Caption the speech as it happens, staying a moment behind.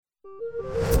Welcome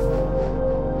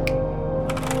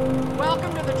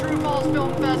to the True Falls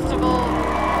Film Festival.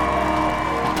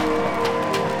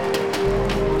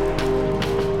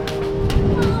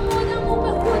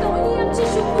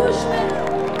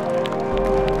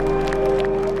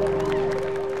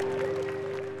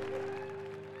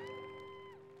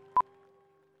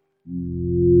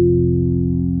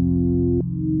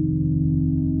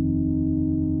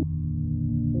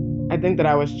 I think that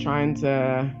I was trying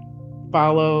to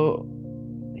follow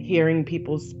hearing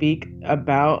people speak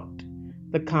about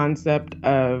the concept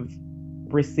of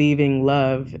receiving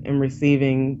love and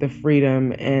receiving the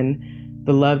freedom and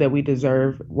the love that we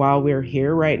deserve while we're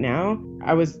here right now.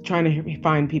 I was trying to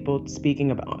find people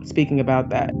speaking about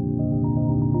that.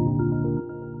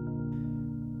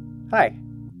 Hi,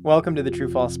 welcome to the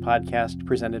True False podcast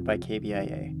presented by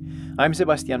KBIA. I'm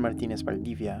Sebastian Martinez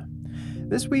Valdivia.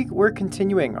 This week, we're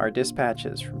continuing our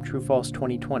dispatches from True False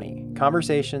 2020,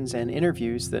 conversations and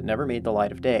interviews that never made the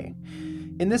light of day.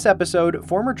 In this episode,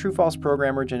 former True False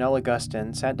programmer Janelle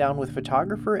Augustin sat down with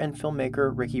photographer and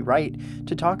filmmaker Ricky Wright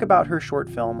to talk about her short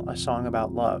film, A Song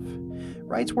About Love.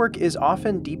 Wright's work is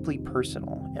often deeply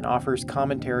personal and offers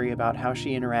commentary about how she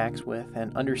interacts with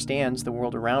and understands the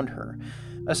world around her.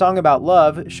 A Song About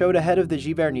Love showed ahead of the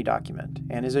Giverny document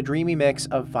and is a dreamy mix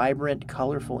of vibrant,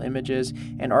 colorful images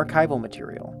and archival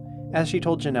material. As she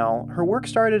told Janelle, her work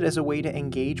started as a way to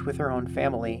engage with her own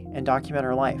family and document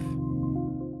her life.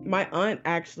 My aunt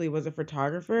actually was a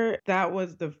photographer. That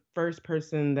was the first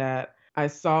person that I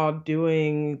saw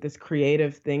doing this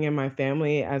creative thing in my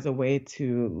family as a way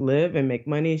to live and make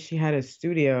money. She had a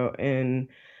studio in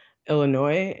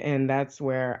Illinois, and that's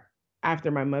where,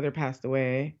 after my mother passed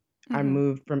away, I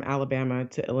moved from Alabama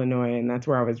to Illinois, and that's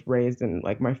where I was raised in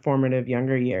like my formative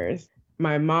younger years.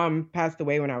 My mom passed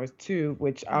away when I was 2,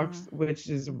 which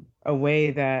is a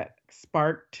way that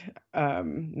sparked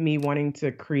me wanting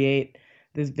to create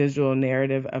this visual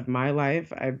narrative of my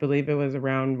life. I believe it was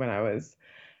around when I was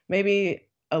maybe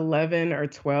 11 or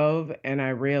 12, and I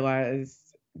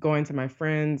realized going to my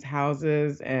friends'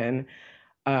 houses and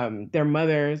their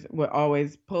mothers would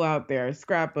always pull out their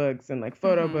scrapbooks and like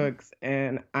photo books,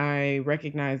 and I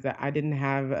recognized that I didn't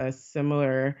have a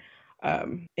similar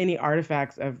any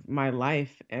artifacts of my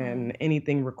life and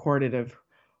anything recorded of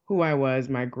who I was,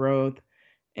 my growth,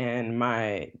 and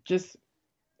my just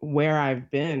where I've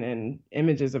been, and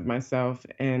images of myself.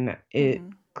 And it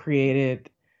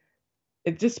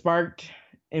just sparked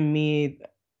in me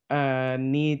a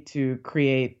need to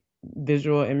create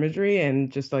visual imagery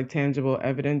and just like tangible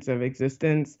evidence of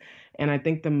existence. And I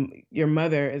think your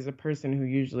mother is a person who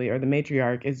usually, or the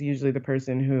matriarch is usually the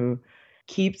person who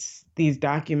keeps these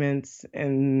documents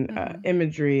and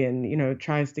imagery and,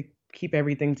 tries to keep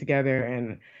everything together.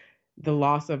 And the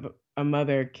loss of a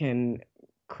mother can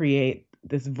create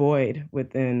this void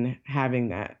within having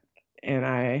that.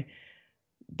 And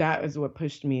that is what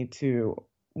pushed me to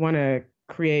want to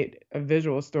create a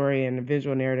visual story and a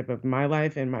visual narrative of my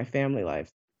life and my family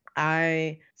life.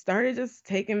 I started just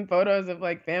taking photos of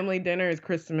like family dinners,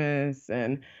 Christmas,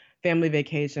 and family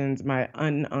vacations.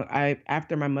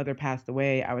 After my mother passed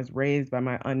away, I was raised by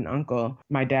my aunt and uncle,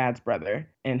 my dad's brother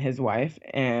and his wife,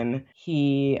 and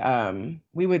he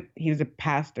was a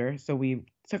pastor, so we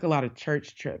took a lot of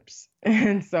church trips.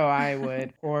 And so I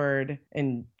would record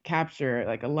and capture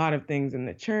like a lot of things in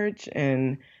the church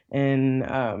and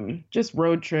just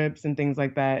road trips and things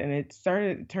like that. And it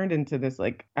turned into this,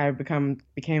 like,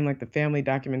 became like the family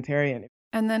documentarian.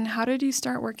 And then how did you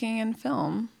start working in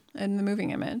film, in the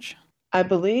moving image? I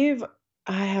believe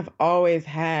I have always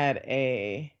had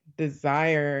a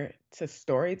desire to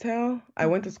storytell. I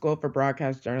went to school for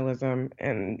broadcast journalism,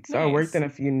 and so I worked in a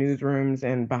few newsrooms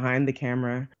and behind the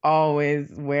camera, always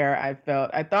where I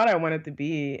thought I wanted to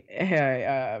be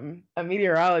a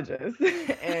meteorologist.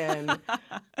 And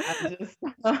I just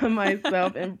saw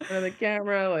myself in front of the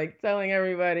camera, like telling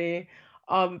everybody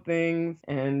all the things.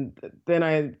 And then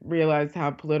I realized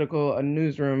how political a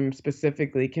newsroom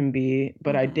specifically can be.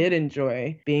 But I did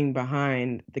enjoy being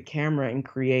behind the camera and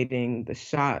creating the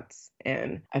shots.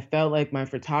 And I felt like my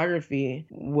photography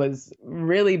was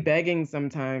really begging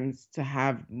sometimes to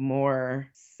have more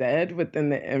said within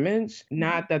the image.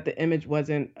 Not that the image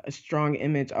wasn't a strong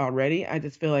image already. I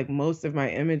just feel like most of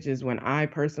my images, when I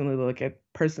personally look at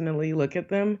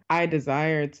them, I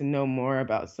desire to know more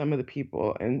about some of the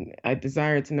people, and I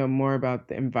desire to know more about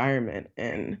the environment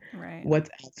and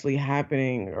what's actually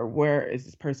happening, or where is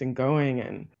this person going.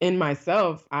 And in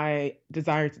myself, I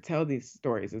desire to tell these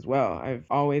stories as well. I've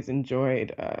always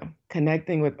enjoyed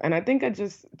connecting with, and I think I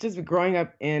just growing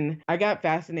up I got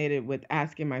fascinated with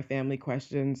asking my family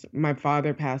questions. My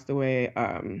father passed away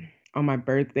on my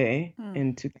birthday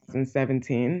in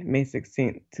 2017, May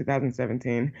 16th,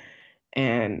 2017.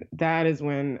 And that is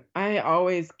when I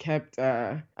always kept,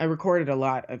 I recorded a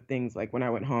lot of things like when I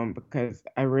went home, because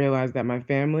I realized that my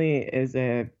family is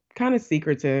a kind of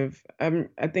secretive.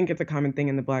 I think it's a common thing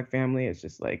in the Black family. It's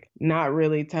just like not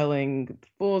really telling the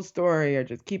full story or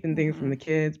just keeping things from the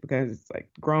kids because it's like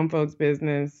grown folks'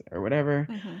 business or whatever.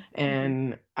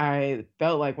 And I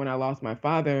felt like when I lost my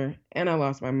father and I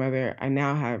lost my mother, I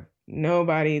now have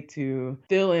nobody to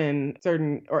fill in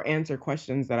certain or answer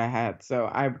questions that I had. So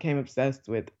I became obsessed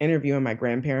with interviewing my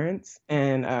grandparents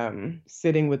and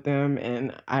sitting with them.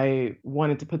 And I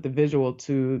wanted to put the visual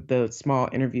to the small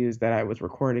interviews that I was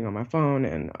recording on my phone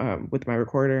and with my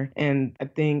recorder. And I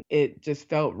think it just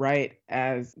felt right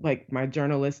as like my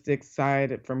journalistic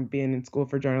side from being in school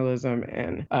for journalism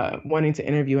and wanting to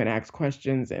interview and ask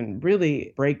questions and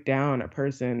really break down a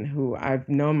person who I've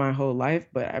known my whole life,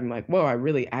 but I'm like, whoa, I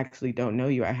really actually don't know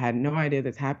you. I had no idea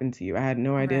this happened to you. I had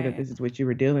no idea that this is what you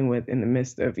were dealing with in the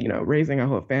midst of, raising a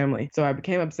whole family. So I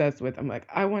became obsessed with, I'm like,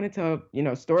 I want to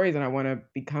tell, stories and I want to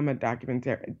become a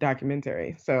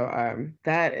documentary. So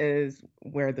that is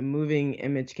where the moving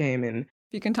image came in.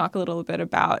 You can talk a little bit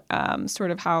about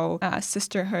sort of how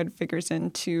sisterhood figures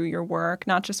into your work,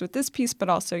 not just with this piece, but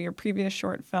also your previous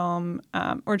short film,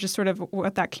 or just sort of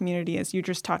what that community is. You're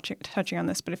just touching on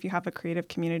this, but if you have a creative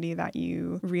community that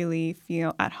you really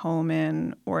feel at home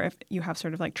in, or if you have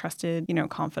sort of like trusted,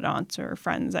 confidants or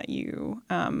friends that you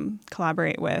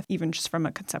collaborate with, even just from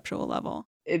a conceptual level.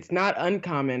 It's not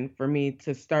uncommon for me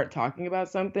to start talking about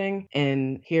something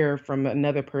and hear from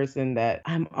another person that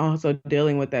I'm also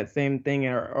dealing with that same thing,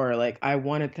 or like I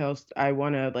want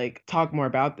to like talk more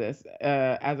about this,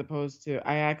 as opposed to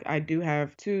I do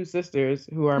have two sisters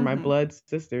who are my blood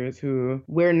sisters who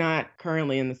we're not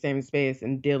currently in the same space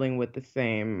and dealing with the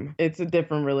same. It's a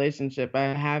different relationship.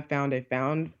 I have found a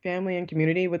family and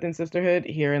community within sisterhood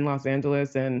here in Los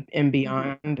Angeles and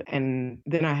beyond, and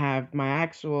then I have my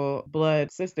actual blood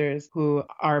sisters who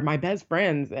are my best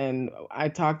friends and I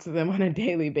talk to them on a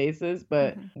daily basis,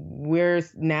 but we're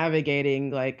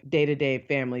navigating like day-to-day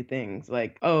family things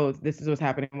like, oh, this is what's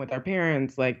happening with our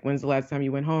parents, like when's the last time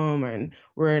you went home, and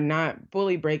we're not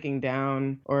fully breaking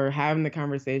down or having the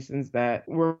conversations that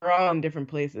we're all in different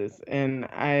places. And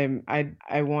I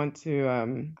want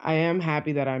to I am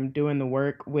happy that I'm doing the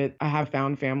work with, I have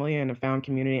found family and a found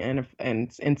community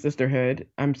and sisterhood.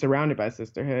 I'm surrounded by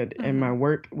sisterhood, and my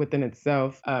work within itself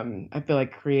I feel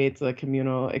like creates a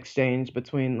communal exchange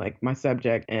between like my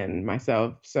subject and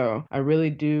myself. So I really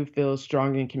do feel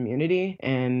strong in community,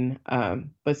 and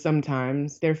but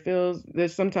sometimes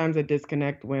there's sometimes a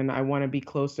disconnect when I want to be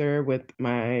closer with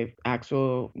my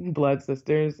actual blood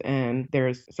sisters, and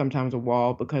there's sometimes a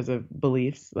wall because of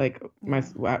beliefs. Like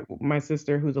my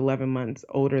sister, who's 11 months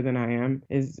older than I am,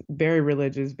 is very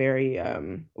religious, very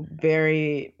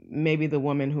maybe the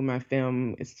woman who my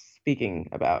film is speaking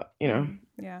about,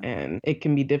 Yeah. And it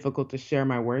can be difficult to share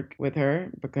my work with her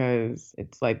because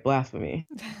it's like blasphemy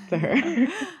to her.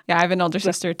 Yeah, I have an older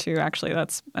sister too, actually,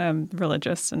 that's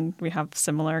religious, and we have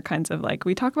similar kinds of like,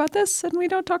 we talk about this and we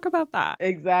don't talk about that.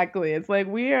 Exactly. It's like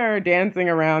we are dancing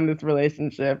around this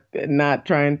relationship and not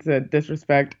trying to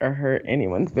disrespect or hurt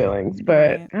anyone's feelings.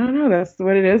 But I don't know, that's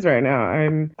what it is right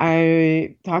now.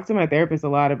 I talk to my therapist a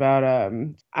lot about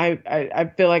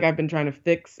I feel like I've been trying to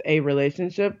fix a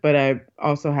relationship, but I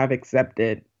also have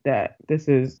accepted that this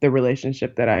is the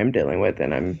relationship that I am dealing with.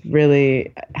 And I'm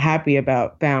really happy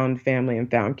about found family and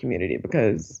found community,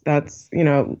 because that's,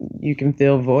 you can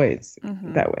fill voids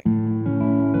that way.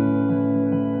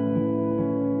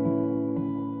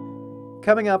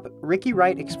 Coming up, Ricki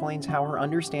Wright explains how her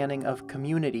understanding of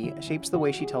community shapes the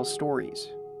way she tells stories.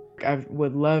 I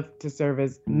would love to serve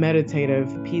as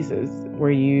meditative pieces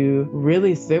where you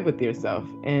really sit with yourself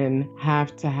and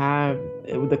have to have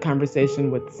the conversation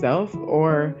with self,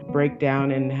 or break down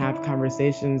and have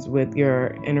conversations with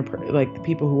your like the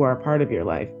people who are a part of your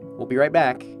life. We'll be right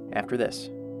back after this.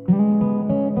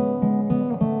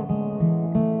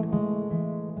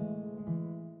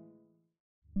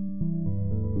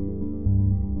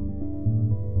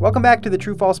 Welcome back to the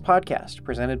True False podcast,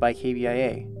 presented by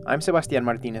KBIA. I'm Sebastian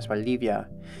Martinez Valdivia.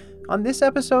 On this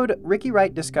episode, Ricki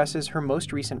Wright discusses her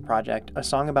most recent project, A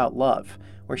Song About Love,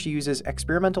 where she uses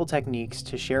experimental techniques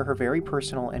to share her very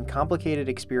personal and complicated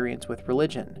experience with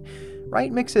religion.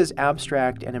 Wright mixes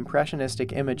abstract and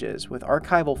impressionistic images with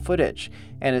archival footage,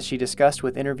 and as she discussed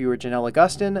with interviewer Janelle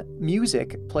Augustin,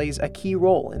 music plays a key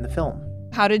role in the film.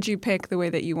 How did you pick the way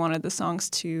that you wanted the songs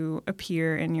to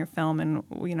appear in your film, and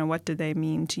what did they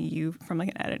mean to you from like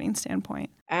an editing standpoint?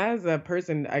 as a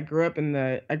person, I grew up in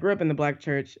the Black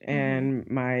church, and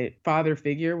my father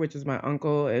figure, which is my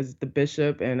uncle, is the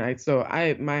bishop, and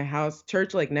my house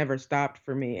church like never stopped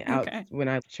for me out Okay. when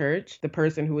I was church. The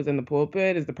person who was in the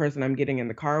pulpit is the person I'm getting in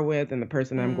the car with, and the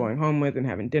person I'm going home with and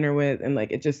having dinner with, and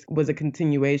like it just was a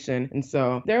continuation. And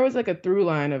so there was like a through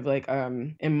line of like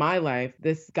in my life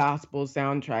this gospel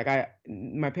soundtrack.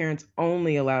 My parents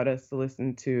only allowed us to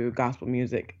listen to gospel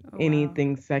music. Oh, wow.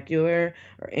 Anything secular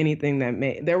or anything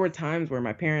there were times where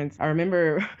I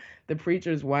remember The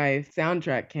Preacher's Wife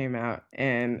soundtrack came out,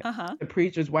 and The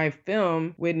Preacher's Wife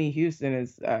film, Whitney Houston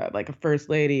is like a first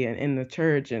lady in the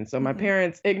church. And so my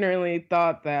parents ignorantly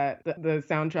thought that the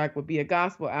soundtrack would be a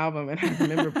gospel album. And I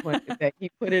remember that he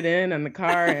put it in the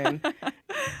car, and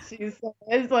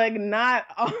it's like not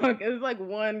all, it's like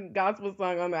one gospel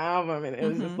song on the album. And it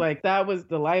was just like, that was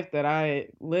the life that I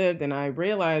lived. And I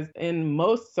realized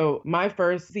so my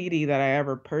first CD that I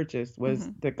ever purchased was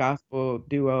the gospel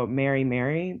duo Mary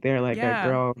Mary. They're like a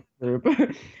girl group.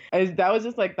 That was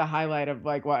just like the highlight of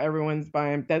like while everyone's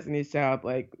buying Destiny's Child,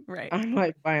 like I'm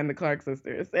like buying the Clark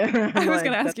sisters. I was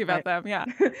gonna ask you about them. Yeah.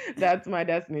 That's my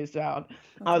Destiny's Child.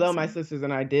 Although my sisters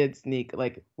and I did sneak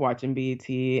like watching BET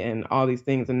and all these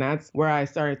things. And that's where I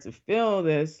started to feel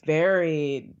this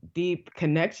very deep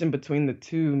connection between the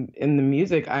two in the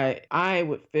music. I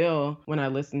would feel when I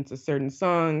listened to certain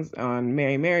songs on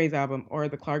Mary Mary's album or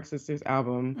the Clark sisters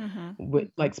album, with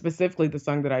like specifically the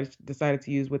song that I decided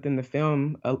to use within the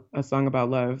film, a song about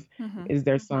love, is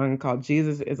their song called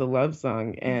Jesus Is a Love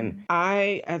Song. And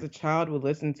I, as a child, would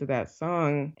listen to that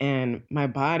song and my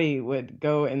body would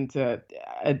go into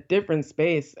a different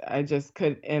space. I just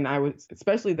could, and I would,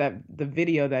 especially that the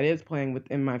video that is playing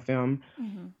within my film,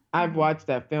 I've watched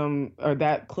that film or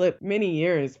that clip for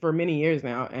many years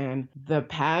now, and the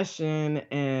passion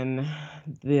and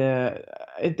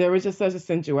there was just such a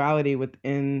sensuality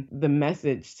within the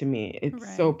message to me.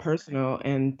 It's so personal,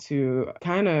 and to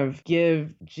kind of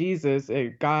give Jesus,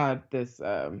 God, this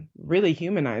really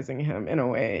humanizing him in a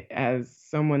way as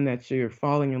someone that you're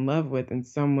falling in love with, and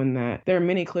someone that there are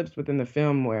many clips within the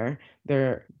film where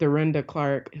Dorinda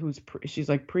Clark, she's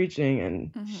like preaching,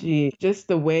 and she just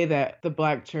the way that the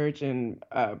Black church and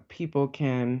people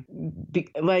can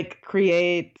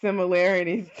create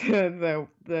similarities to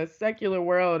the secular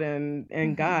world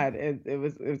and God. It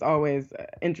was always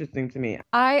interesting to me.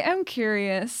 I am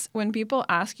curious, when people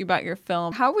ask you about your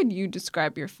film, how would you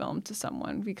describe your film to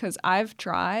someone? Because I've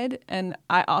tried, and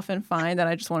I often find that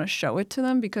I just want to show it to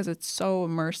them because it's so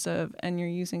immersive and you're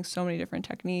using so many different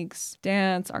techniques,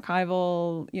 dance, archival,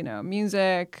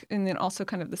 music, and then also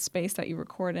kind of the space that you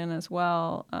record in as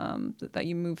well, that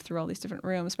you move through all these different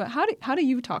rooms. But how do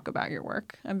you talk about your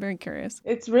work? I'm very curious.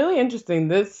 It's really interesting.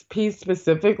 This piece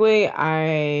specifically,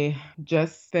 I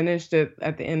just finished it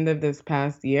at the end of this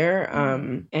past year,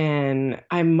 and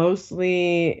I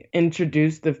mostly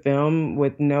introduced the film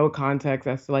with no context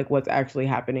as to like what's actually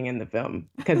happening in the film,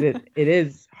 because it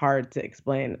is hard to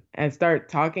explain. I start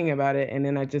talking about it, and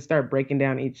then I just start breaking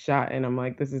down each shot, and I'm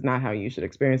like, this is not how you should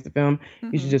experience the film.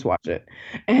 You should just watch it.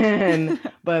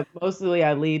 But mostly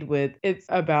I lead with, it's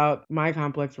about my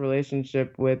complex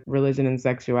relationship with religion and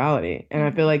sexuality. And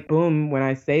I feel like, boom, when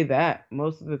I say that,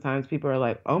 most of the times people are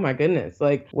like, oh my goodness,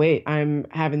 like, wait, I'm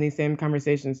having these same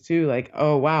conversations too. Like,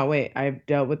 oh wow, wait, I've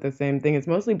dealt with the same thing. It's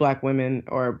mostly Black women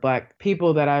or Black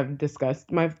people that I've discussed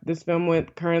this film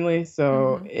with currently.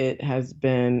 So it has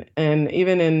been, and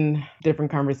even in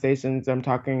different conversations, I'm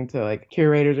talking to like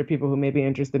curators or people who may be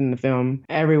interested in the film.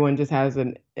 Everyone just has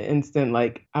an instant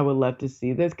like, I would love to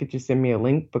see this. Could you send me a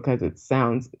link because it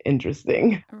sounds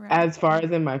interesting? Right. As far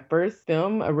as in my first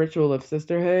film, A Ritual of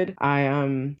Sisterhood,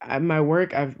 my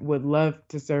work, I would love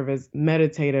to serve as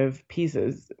meditative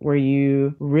pieces where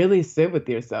you really sit with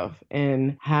yourself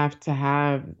and have to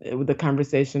have the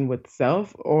conversation with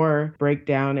self, or break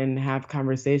down and have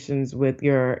conversations with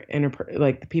your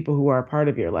the people who are a part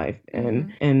of your life,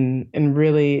 and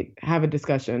really have a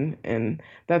discussion. And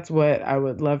that's what I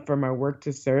would love for my work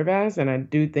to serve as. And I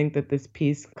do think that this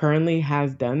piece currently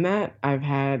has done that. I've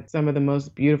had some of the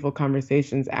most beautiful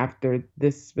conversations after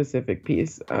this specific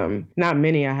piece. Not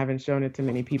many, I haven't shown it to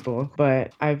many people,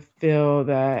 but I feel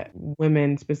that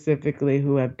women specifically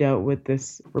who have dealt with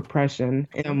this repression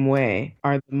in some way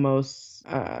are the most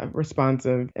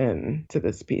responsive to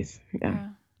this piece. Yeah.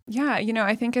 Yeah,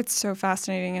 I think it's so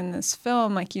fascinating in this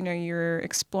film. Like, you're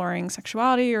exploring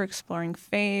sexuality, you're exploring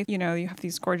faith. You have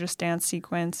these gorgeous dance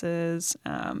sequences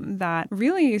that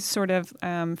really sort of,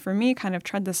 for me, kind of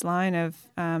tread this line of,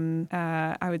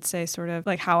 I would say, sort of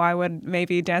like how I would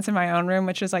maybe dance in my own room,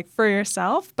 which is like for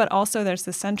yourself. But also there's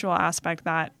the sensual aspect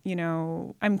that,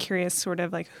 I'm curious sort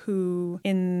of like who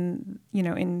in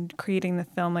creating the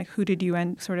film, like who did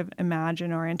you sort of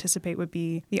imagine or anticipate would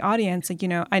be the audience? Like,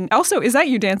 and also, is that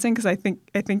you dancing? Because I think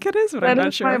it is, but I'm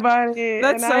not sure. That is my body.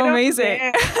 That's so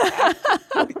amazing.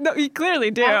 No, you clearly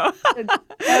do.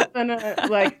 That's a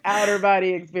like outer body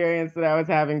experience that I was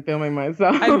having filming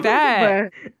myself. I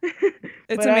bet.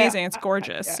 It's amazing. It's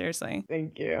gorgeous. Yeah. Seriously.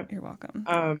 Thank you. You're welcome.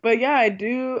 But yeah,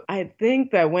 I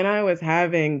think that when I was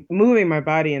moving my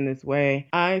body in this way,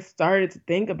 I started to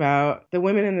think about the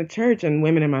women in the church and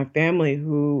women in my family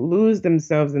who lose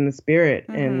themselves in the spirit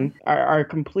and are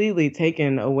completely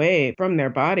taken away from their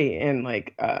body. And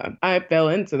like, I fell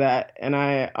into that and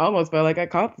I almost felt like I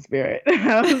caught the spirit.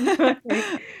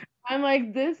 I'm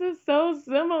like, this is so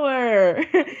similar.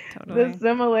 Totally. The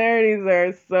similarities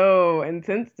are so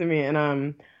intense to me.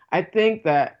 And I think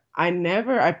that I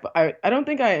don't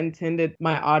think I intended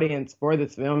my audience for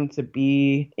this film to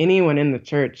be anyone in the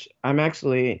church. I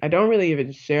don't really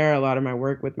even share a lot of my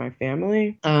work with my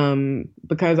family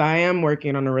because I am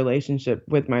working on a relationship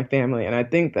with my family. And I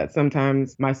think that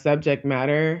sometimes my subject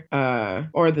matter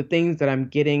or the things that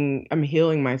I'm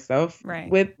healing myself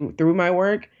with through my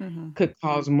work could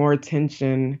cause more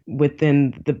tension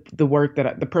within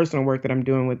the personal work that I'm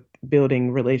doing with building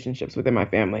relationships within my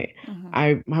family.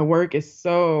 My work is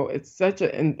it's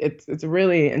a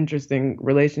really interesting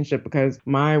relationship because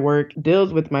my work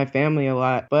deals with my family a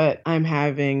lot, but I'm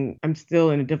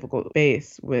still in a difficult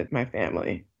space with my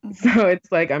family. So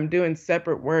it's like I'm doing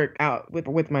separate work out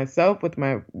with myself, with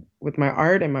my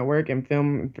art and my work in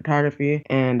film and photography,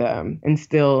 and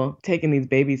still taking these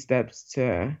baby steps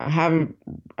to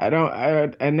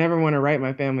I never want to write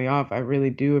my family off. I really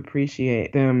do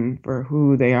appreciate them for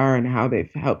who they are and how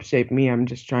they've helped shape me. I'm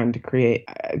just trying to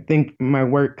I think my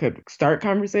work could start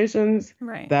conversations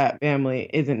that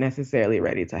family isn't necessarily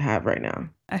ready to have right now.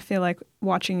 I feel like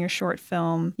watching your short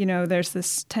film, there's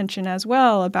this tension as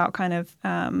well about kind of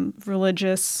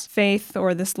religious faith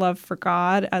or this love for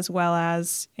God, as well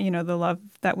as, the love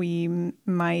that we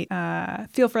might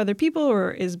feel for other people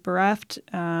or is bereft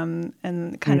and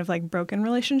kind of like broken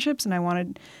relationships. And I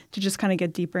wanted to just kind of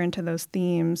get deeper into those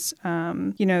themes.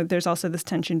 There's also this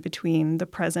tension between the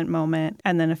present moment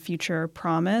and then a future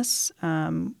promise,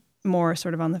 more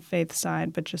sort of on the faith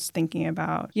side, but just thinking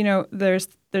about,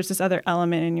 there's this other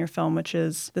element in your film, which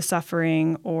is the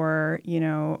suffering or,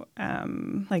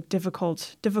 like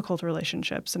difficult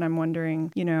relationships. And I'm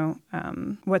wondering,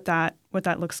 what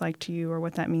that looks like to you or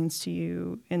what that means to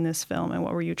you in this film and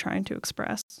what were you trying to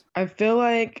express? I feel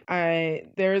like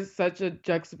there's such a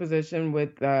juxtaposition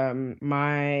with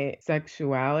my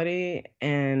sexuality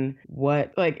and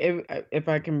what, like, if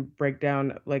I can break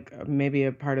down like maybe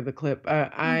a part of the clip,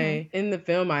 in the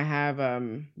film I have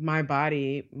my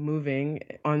body moving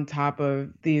on top of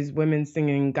these women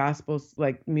singing gospel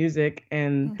like music,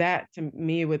 and that to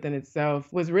me within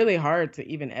itself was really hard to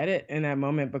even edit in that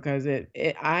moment because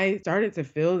I started to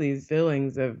feel these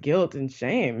feelings of guilt and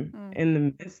shame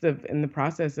in the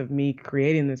process of me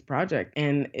creating this project,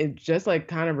 and it just like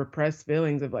kind of repressed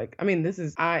feelings of like, I mean, this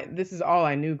is all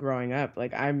I knew growing up.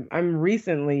 Like I'm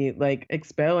recently like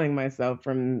expelling myself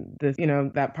from this,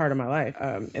 that part of my life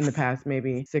in the past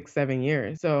maybe 6-7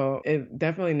 years. So it's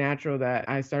definitely natural that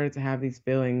I started to have these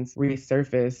feelings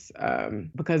resurface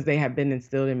because they have been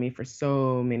instilled in me for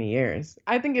so many years.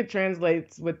 I think it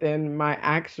translates within my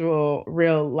actual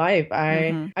real life.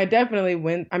 I definitely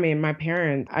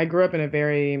I grew up in a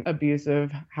very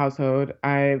abusive household.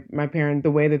 My parents,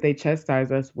 the way that they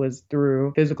chastised us was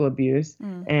through physical abuse.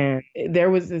 And there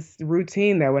was this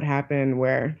routine that would happen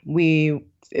where we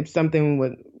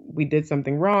did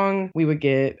something wrong, we would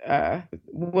get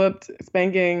whooped,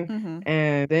 spanking,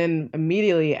 and then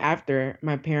immediately after,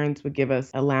 my parents would give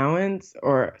us allowance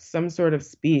or some sort of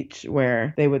speech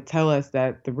where they would tell us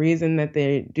that the reason that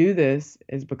they do this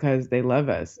is because they love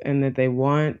us and that they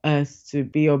want us to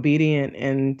be obedient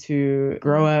and to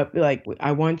grow up. Like,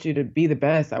 I want you to be the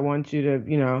best. I want you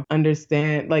to,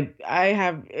 understand. Like,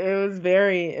 it was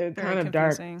very kind of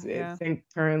dark, I think,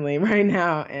 currently right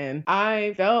now. And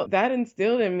I felt that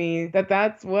instilled in me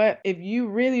that's what, if you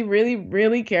really, really, really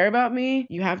really care about me,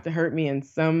 you have to hurt me in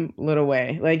some little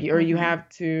way. Like, or you have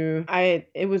to,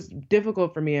 it was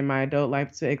difficult for me in my adult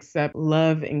life to accept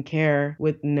love and care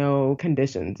with no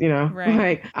conditions, you know?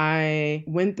 Right. Like I've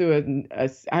been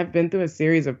through a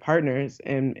series of partners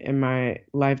in my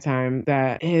lifetime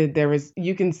that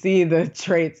you can see the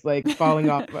traits like falling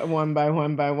off one by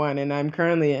one by one. And I'm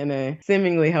currently in a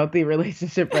seemingly healthy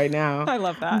relationship right now. I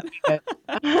love that.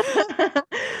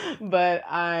 But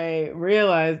I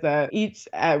realized that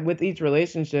with each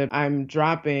relationship, I'm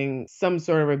dropping some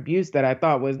sort of abuse that I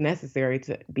thought was necessary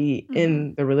to be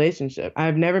in the relationship.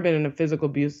 I've never been in a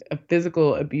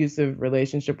physical abusive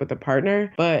relationship with a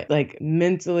partner, but like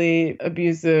mentally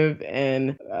abusive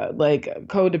and like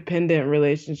codependent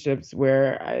relationships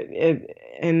where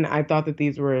I thought that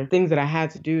these were things that I had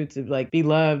to do to like be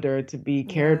loved or to be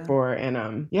cared for. And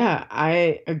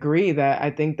I agree that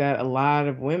I think that a lot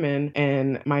of women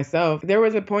and myself, there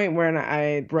was a point when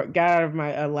I got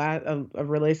out of a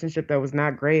relationship that was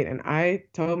not great, and I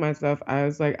told myself, I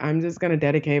was like, I'm just gonna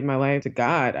dedicate my life to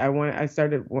God. I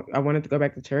wanted to go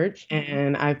back to church,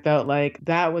 and I felt like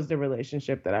that was the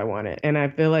relationship that I wanted. And I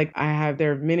feel like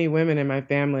there are many women in my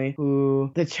family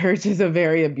who the church is a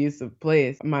very abusive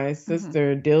place. My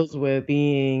sister deals with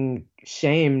being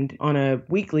shamed on a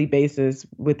weekly basis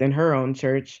within her own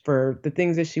church for the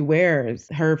things that she wears.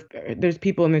 There's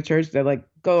people in the church that like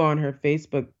go on her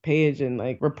Facebook page and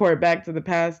like report back to the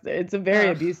past. It's a very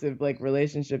abusive like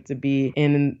relationship to be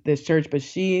in this church, but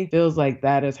she feels like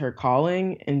that is her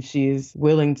calling and she's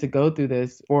willing to go through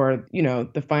this for, you know,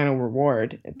 the final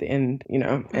reward at the end, you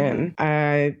know. And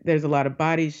there's a lot of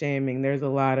body shaming. There's a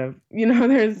lot of, you know,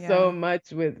 there's so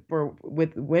much with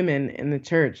women in the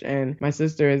church. And my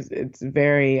sister it's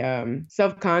very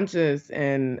self-conscious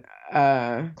and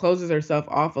closes herself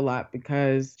off a lot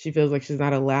because she feels like she's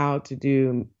not allowed to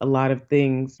do a lot of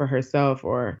things for herself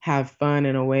or have fun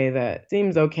in a way that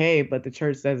seems okay, but the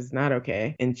church says it's not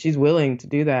okay. And she's willing to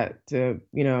do that to,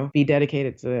 you know, be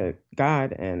dedicated to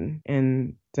God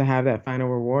and to have that final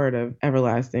reward of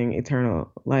everlasting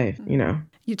eternal life, you know.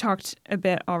 You talked a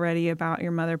bit already about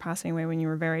your mother passing away when you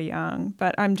were very young,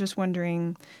 but I'm just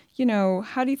wondering, you know,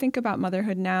 how do you think about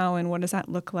motherhood now and what does that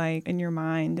look like in your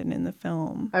mind and in the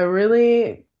film?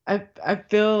 I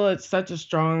feel it's such a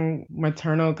strong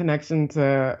maternal connection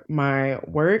to my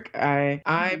work.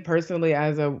 I personally,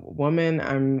 as a woman,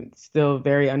 I'm still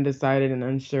very undecided and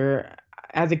unsure.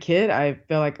 As a kid, I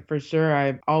feel like for sure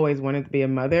I've always wanted to be a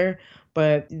mother,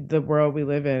 but the world we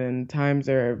live in and times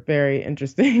are very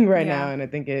interesting right now. And I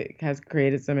think it has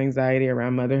created some anxiety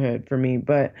around motherhood for me.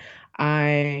 But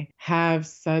I have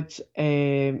such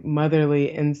a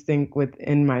motherly instinct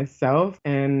within myself.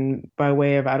 And by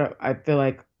way of, I feel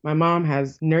like my mom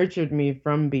has nurtured me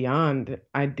from beyond.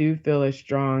 I do feel a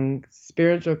strong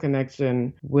spiritual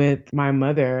connection with my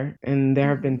mother. And there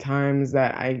have been times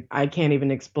that I can't even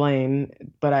explain,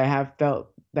 but I have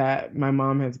felt that my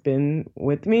mom has been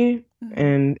with me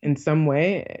and in some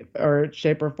way or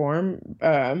shape or form.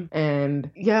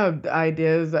 And yeah, the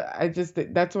ideas,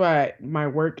 that's why my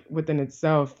work within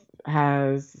itself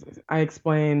I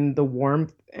explain the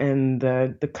warmth and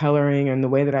the coloring and the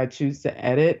way that I choose to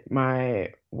edit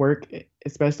my work,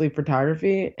 especially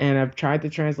photography. And I've tried to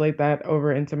translate that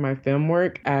over into my film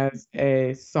work as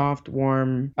a soft,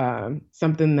 warm,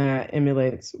 something that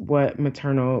emulates what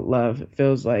maternal love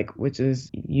feels like, which is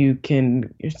you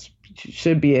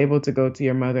should be able to go to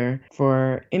your mother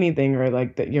for anything, or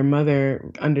like that your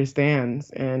mother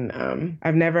understands. And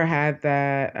I've never had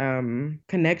that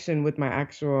connection with my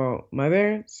actual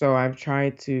mother, so I've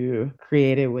tried to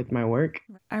create it with my work.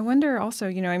 I wonder also,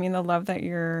 you know, I mean, the love that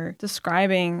you're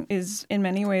describing is in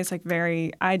many ways like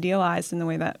very idealized in the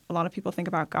way that a lot of people think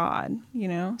about God, you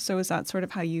know? So is that sort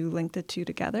of how you link the two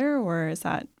together, or is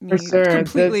that me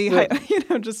completely,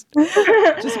 just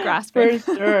grasping?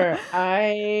 For sure.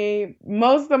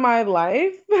 Most of my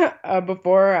life,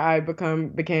 before I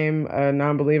became a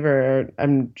non-believer,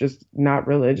 I'm just not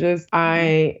religious,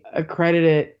 I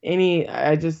accredited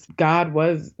God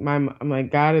was I'm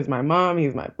like, God is my mom,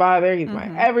 he's my father, he's my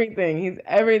everything, he's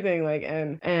everything. Like,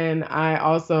 and I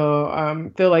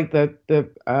also feel like the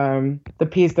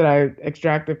piece that I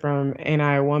extracted from Ain't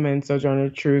I a Woman, Sojourner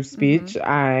Truth's speech,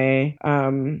 I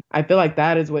feel like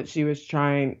that is what she was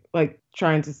trying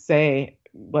to say.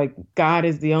 Like, God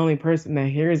is the only person that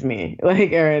hears me,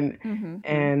 like,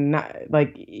 and not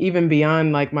like even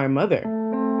beyond like my mother.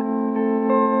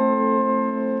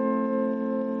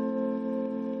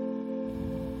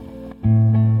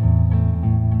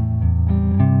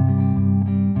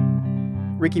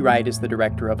 Ricky Wright is the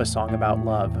director of A Song About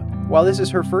Love. While this is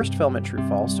her first film at True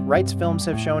False, Wright's films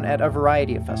have shown at a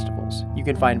variety of festivals. You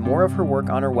can find more of her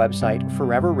work on her website,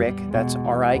 ForeverRick, that's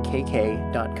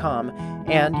RIKK.com,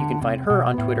 and you can find her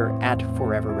on Twitter at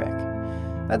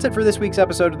ForeverRick. That's it for this week's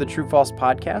episode of the True False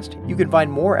podcast. You can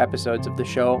find more episodes of the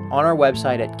show on our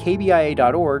website at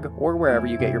kbia.org or wherever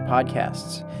you get your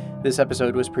podcasts. This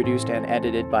episode was produced and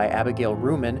edited by Abigail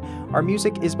Ruman. Our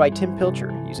music is by Tim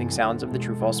Pilcher, using sounds of the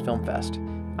True False Film Fest.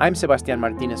 I'm Sebastián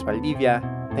Martínez Valdivia.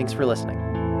 Thanks for listening.